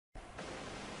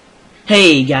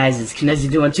Hey guys, it's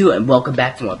Kinesi212 and welcome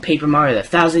back to more Paper Mario the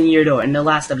 1000-Year Door. In the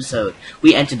last episode,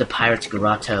 we entered the Pirate's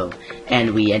Grotto,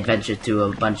 and we adventured through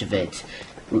a bunch of it,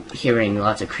 hearing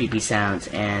lots of creepy sounds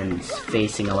and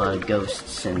facing a lot of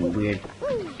ghosts and weird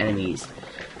enemies.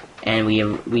 And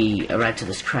we arrived to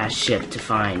this crashed ship to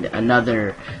find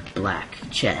another black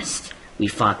chest. We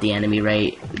fought the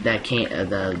enemy that came,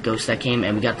 the ghost that came,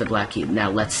 and we got the black key.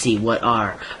 Now let's see what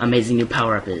our amazing new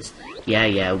power-up is.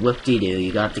 Yeah, whoop-de-doo,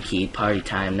 you got the key, party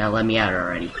time, now let me out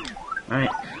already.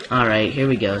 Alright, here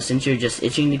we go, since you're just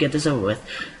itching to get this over with.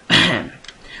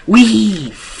 Wee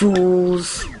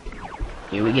fools!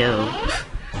 Here we go.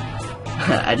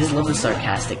 I just love the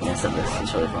sarcasticness of this,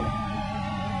 it's really funny.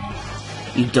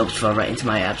 You doped fell right into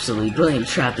my absolutely brilliant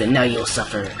trap, and now you'll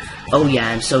suffer. Oh yeah,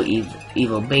 I'm so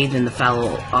evil, bathed in the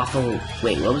foul, awful...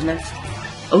 Wait, what was next?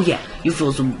 Oh yeah, you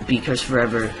fools will be cursed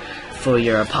forever for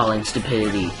your appalling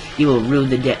stupidity. You will rue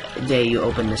the day you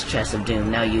open this chest of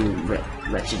doom. Now you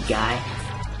wretched guy.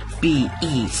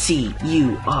 B-E-C-U-R-S-E-D.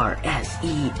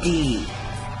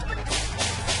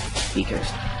 Be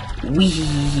cursed.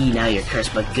 Wee, now you're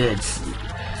cursed but good.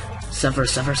 Suffer,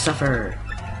 suffer, suffer.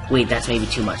 Wait, that's maybe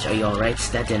too much. Are you alright?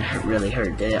 That didn't really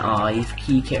hurt, did it? Aw,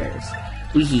 he cares.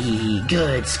 Wee,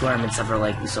 good. Squirm and suffer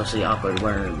like socially awkward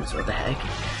worms. What the heck?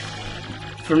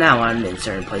 From now on, in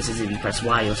certain places, if you press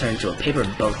Y, you'll turn into a paper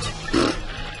boat.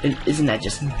 Isn't that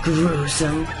just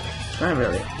gruesome? Not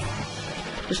really.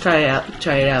 Just try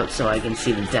it out so I can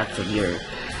see the depth of your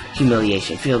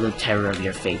humiliation. Feel the terror of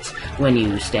your fate. When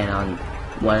you stand on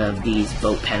one of these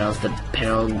boat panels, the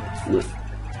panel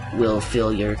will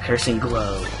feel your cursing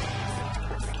glow.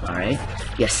 Alright?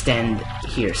 Yes, stand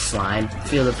here, slime.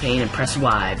 Feel the pain and press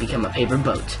Y. Become a paper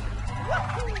boat.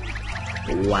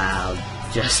 Wow.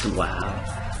 Just wow.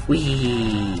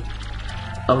 Wee.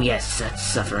 Oh yes, that's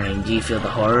suffering. Do you feel the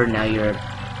horror? Now you're a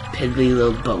piddly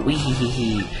little boat.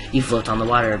 Wee. You float on the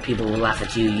water. People will laugh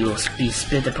at you. You will be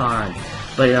spit upon.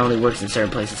 But it only works in certain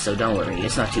places, so don't worry.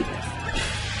 It's not too bad.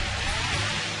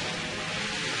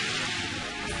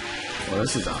 Well,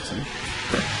 this is awesome.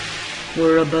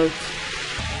 We're a boat.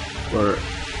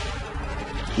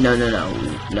 No.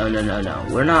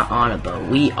 We're not on a boat.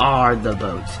 We are the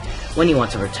boat. When you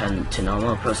want to return to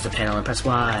normal, approach the panel and press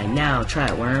Y. Now, try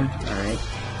it, worm. Alright.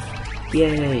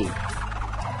 Yay.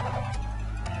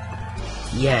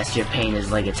 Yes, your pain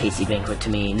is like a tasty banquet to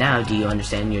me. Now, do you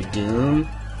understand your doom?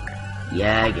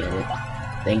 Yeah, I get it.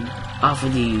 Then off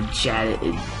with you,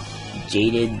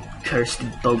 jaded, cursed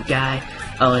boat guy.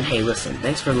 Oh, and hey, listen,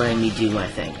 thanks for letting me do my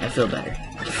thing. I feel better.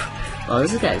 Oh,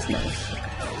 this guy's nice.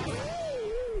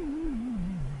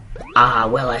 Ah,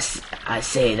 well, I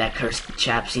say, that cursed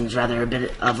chap seems rather a bit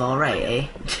of alright, eh?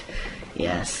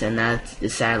 Yes, and that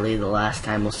is sadly the last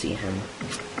time we'll see him.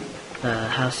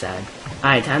 How sad.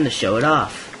 Alright, time to show it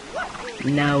off.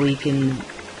 Now we can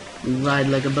ride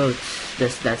like a boat.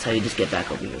 That's how you just get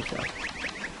back over yourself.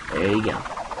 There you go.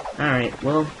 Alright,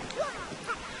 well,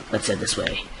 let's head this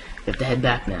way. We have to head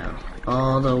back now.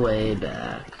 All the way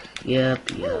back.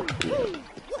 Yep.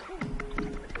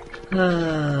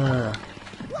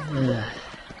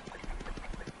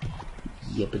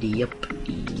 Yippity.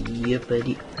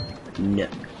 No.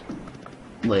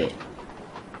 Wait.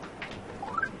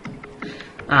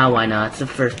 Why not? It's the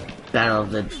first battle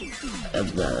of the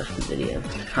video.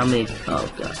 How many? Oh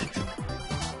god.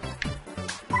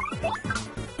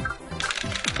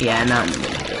 Yeah, not in the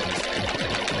middle.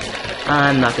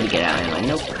 I'm not gonna get out anyway.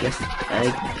 Nope.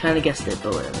 I kind of guessed it,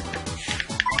 but whatever.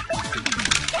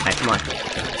 Alright, come on.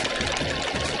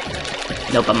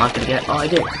 Nope, I'm not gonna get it. Oh, I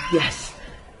did. Yes.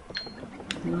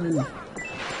 Run.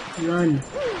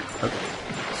 Okay.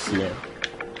 Slow.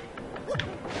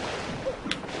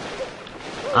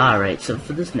 Alright, so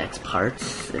for this next part,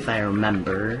 if I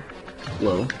remember...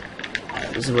 Whoa.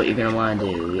 This is what you're gonna want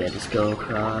to do. Yeah, just go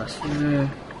across.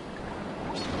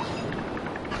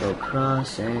 Go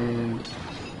across and...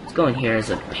 Let's go in here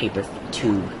as a paper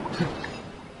tube.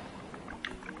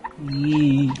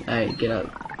 Yee. Alright, get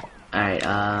up. Alright,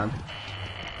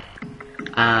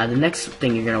 the next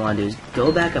thing you're gonna want to do is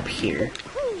go back up here.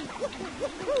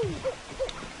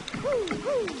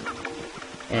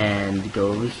 And go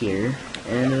over here.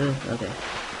 And, okay.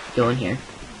 Go in here.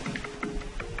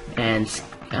 And,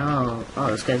 oh,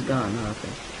 this guy's gone. Oh, okay.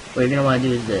 What you're gonna want to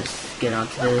do is this. Get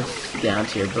onto this, get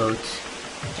onto your boat,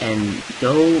 and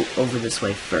go over this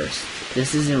way first.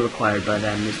 This isn't required, but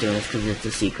I'm just doing this because it's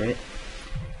a secret.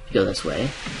 Go this way,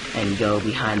 and go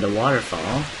behind the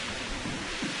waterfall.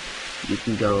 You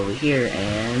can go over here,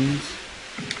 and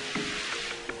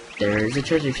there's a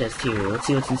treasure chest here. Let's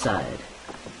see what's inside.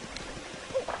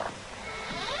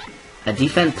 A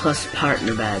defense plus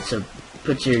partner badge, so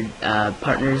put your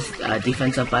partner's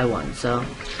defense up by 1. So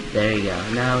there you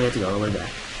go. Now we have to go all the way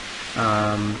back.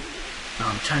 I'm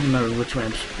trying to remember what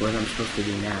I'm supposed to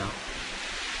do now.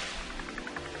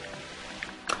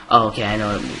 Oh, okay, I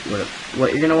know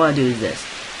what you're gonna want to do is this: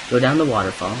 go down the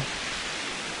waterfall,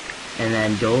 and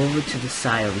then go over to the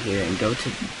side over here, and go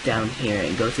to down here,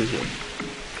 and go through here.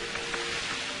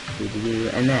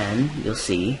 And then you'll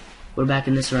see we're back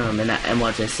in this room, and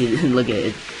watch this. See, look at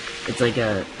it. It's like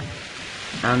a,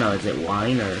 I don't know, is it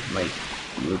wine or like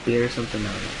root beer or something? I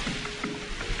don't know.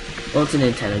 Well, it's a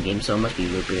Nintendo game, so it must be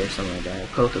root beer or something like that.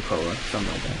 Coca-Cola,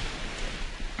 something like that.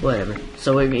 Whatever.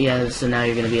 So so now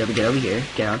you're gonna be able to get over here,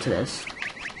 get onto this,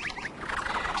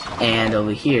 and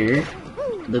over here,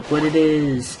 look what it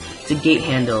is. It's a gate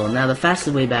handle. Now the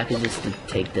fastest way back is just to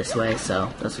take this way, so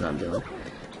that's what I'm doing.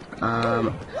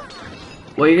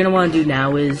 What you're gonna want to do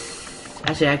now is,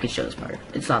 actually I could show this part.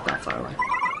 It's not that far away.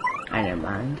 Never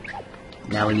mind.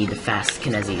 Now we need the fast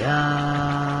Kinesi.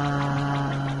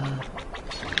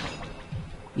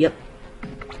 Yep.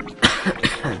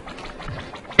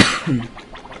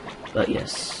 But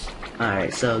yes.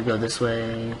 Alright, so go this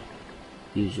way.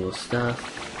 Usual stuff.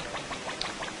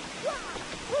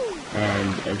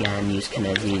 And again, use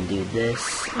Kinesi and do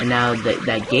this. And now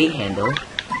that gate handle,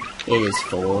 it is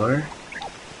for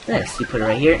this. You put it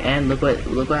right here, and look what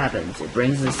happens. It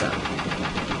brings this up.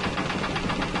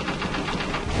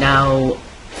 Now,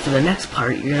 for the next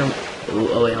part, you're gonna.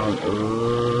 Oh wait, hold on.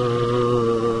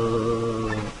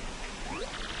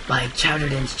 By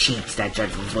Chowderden's cheeks, that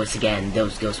dreadful voice again.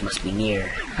 Those ghosts must be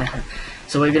near.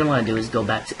 So what you're gonna want to do is go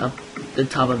back to up the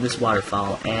top of this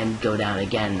waterfall and go down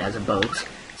again as a boat.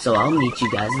 So I'll meet you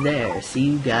guys there. See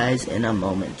you guys in a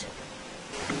moment.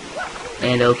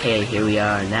 And okay, here we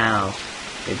are now.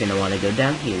 You're gonna want to go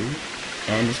down here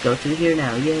and just go through here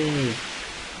now. Yay!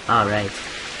 Alright.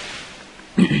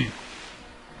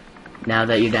 Now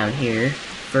that you're down here,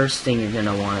 first thing you're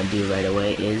gonna want to do right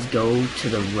away is go to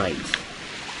the right.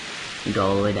 You go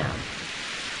all the way down.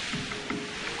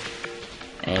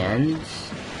 And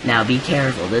now be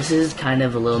careful. This is kind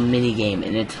of a little mini game,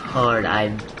 and it's hard.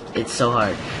 It's so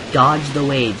hard. Dodge the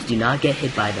waves. Do not get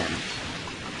hit by them.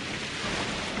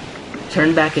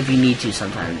 Turn back if you need to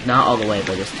sometimes. Not all the way,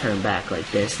 but just turn back like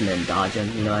this and then dodge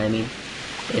them. You know what I mean?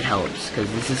 It helps,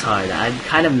 because this is hard. I've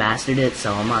kind of mastered it,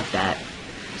 so I'm not that.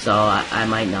 So I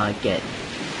might not get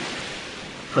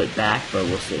put back, but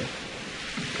we'll see.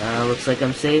 Looks like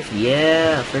I'm safe.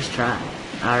 Yeah, first try.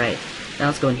 Alright, now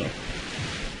let's go in here.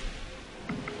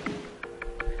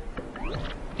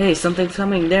 Hey, something's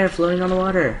coming there, floating on the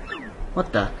water.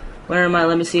 What the? Where am I?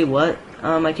 Let me see. What?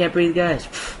 I can't breathe, guys.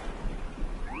 Pfft.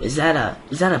 Is that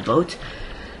a boat?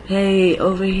 Hey,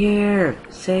 over here.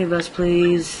 Save us,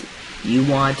 please. You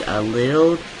want a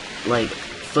little, like,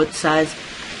 foot-sized?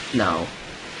 No.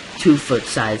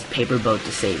 2-foot-sized paper boat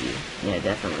to save you. Yeah,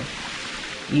 definitely.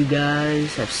 You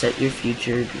guys have set your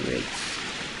future great.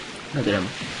 Look at him.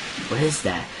 What is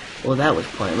that? Well, that was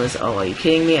pointless. Oh, are you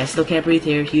kidding me? I still can't breathe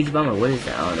here. Huge bummer. What is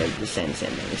that? Oh, they're just saying the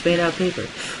same thing. It's made out of paper.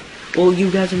 Well,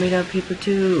 you guys are made out of paper,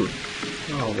 too.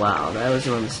 Oh, wow. That was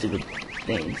one of the stupid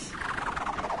things.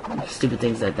 Stupid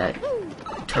things that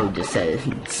Toad just said.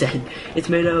 Said, it's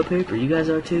made out of paper. You guys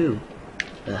are, too.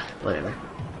 Whatever.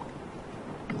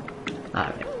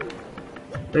 Alright.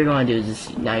 What you're going to do is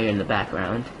just, now you're in the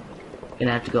background. You're going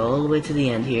to have to go all the way to the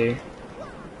end here.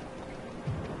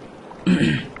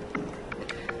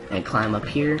 And climb up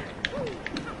here.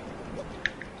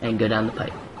 And go down the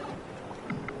pipe.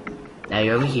 Now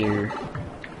you're over here.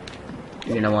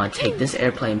 You're going to want to take this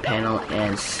airplane panel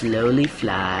and slowly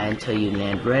fly until you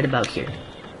land right about here.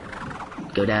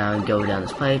 Go down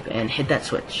this pipe and hit that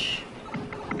switch.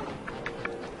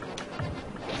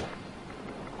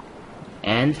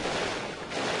 And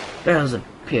barrels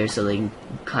appear so they can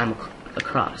climb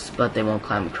across, but they won't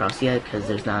climb across yet because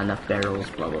there's not enough barrels,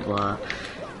 blah blah blah.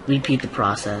 Repeat the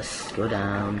process, go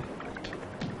down.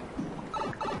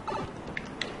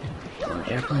 On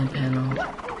the airplane panel.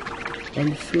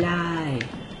 And fly.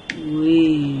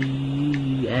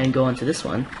 Whee! And go onto this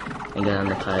one. And go down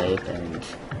the pipe and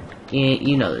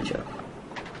you know the drill.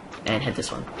 And hit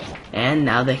this one. And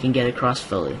now they can get across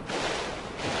fully.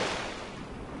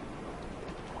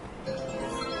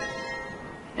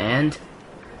 And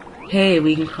hey,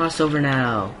 we can cross over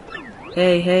now.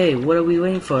 Hey, what are we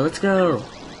waiting for? Let's go.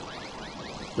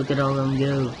 Look at all of them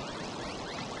go.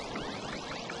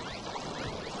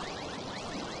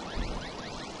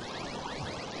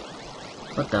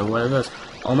 What are those?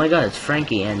 Oh my god, it's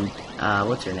Frankie and,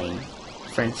 what's her name?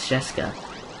 Francesca.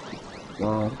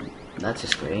 Well, that's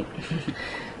just great.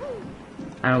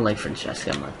 I don't like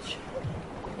Francesca much.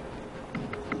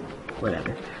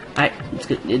 whatever. Alright, let's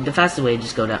go. The fastest way is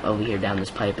just go down over here down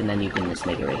this pipe, and then you can just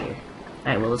make it right here.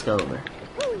 Alright, well, let's go over.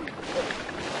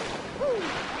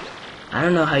 I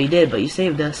don't know how you did, but you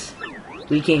saved us.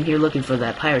 We came here looking for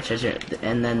that pirate treasure,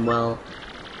 and then, well,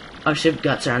 our ship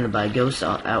got surrounded by ghosts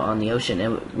out on the ocean,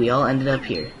 and we all ended up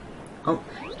here. Oh,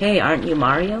 hey, aren't you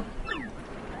Mario?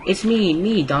 It's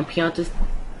me, Don Pianta's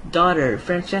daughter,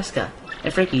 Francesca,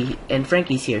 and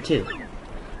Frankie's here too.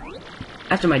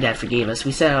 After my dad forgave us,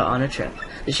 we set out on a trip.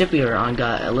 The ship we were on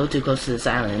got a little too close to this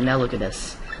island, and now look at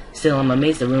us. Still, I'm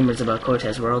amazed the rumors about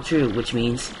Cortez were all true, which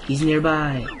means he's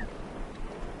nearby.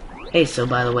 Hey, so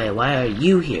by the way, why are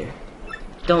you here?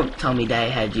 Don't tell me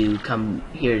Dad had you come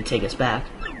here to take us back.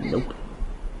 Nope.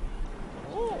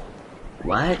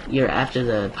 What? You're after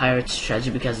the pirate's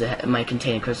treasure because it might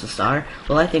contain a crystal star?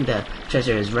 Well, I think the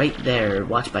treasure is right there,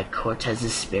 watched by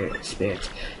Cortez's spirit.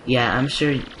 Yeah, I'm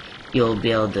sure you'll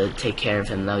be able to take care of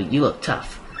him, though. You look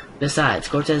tough. Besides,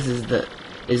 Cortez is the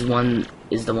one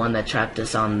that trapped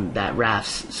us on that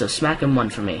raft, so smack him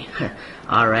one for me.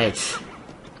 Alright.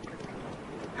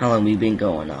 How long have we been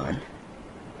going on?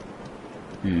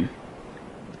 We've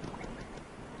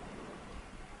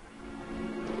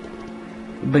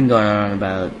been going on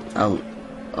about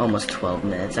almost 12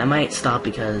 minutes. I might stop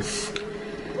because...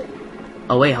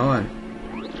 Oh wait, hold on.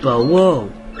 But whoa!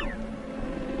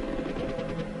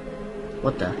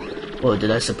 What the? Whoa, did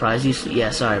I surprise you?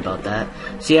 Yeah, sorry about that.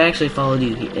 See, I actually followed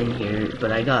you in here,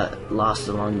 but I got lost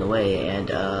along the way, and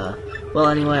well,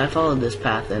 anyway, I followed this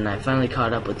path, and I finally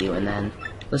caught up with you, and then...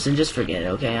 Listen, just forget it,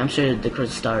 okay? I'm sure the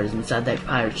crystal star is inside that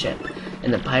pirate ship.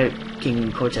 And the pirate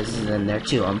King Cortez is in there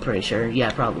too, I'm pretty sure.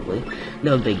 Yeah, probably.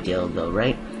 No big deal though,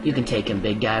 right? You can take him,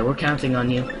 big guy. We're counting on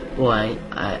you. Boy,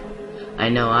 I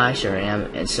know I sure am,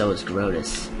 and so is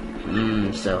Grotus.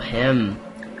 So him.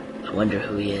 I wonder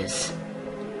who he is.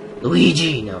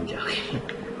 Luigi! No, I'm joking.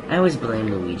 I always blame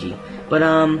Luigi. But,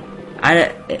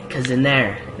 cause in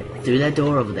there, through that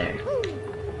door over there,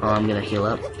 all I'm gonna heal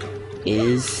up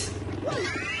is...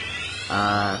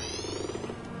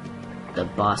 the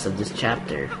boss of this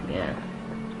chapter. Yeah,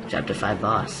 chapter 5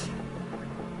 boss.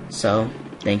 So,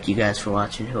 thank you guys for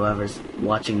watching, whoever's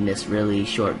watching this really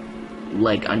short,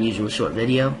 like unusual short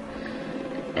video.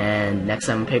 And next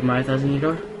time on Paper Mario Thousand Year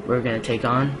Door, we're gonna take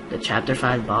on the chapter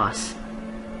 5 boss.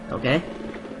 Okay?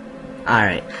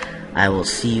 Alright, I will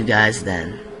see you guys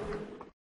then.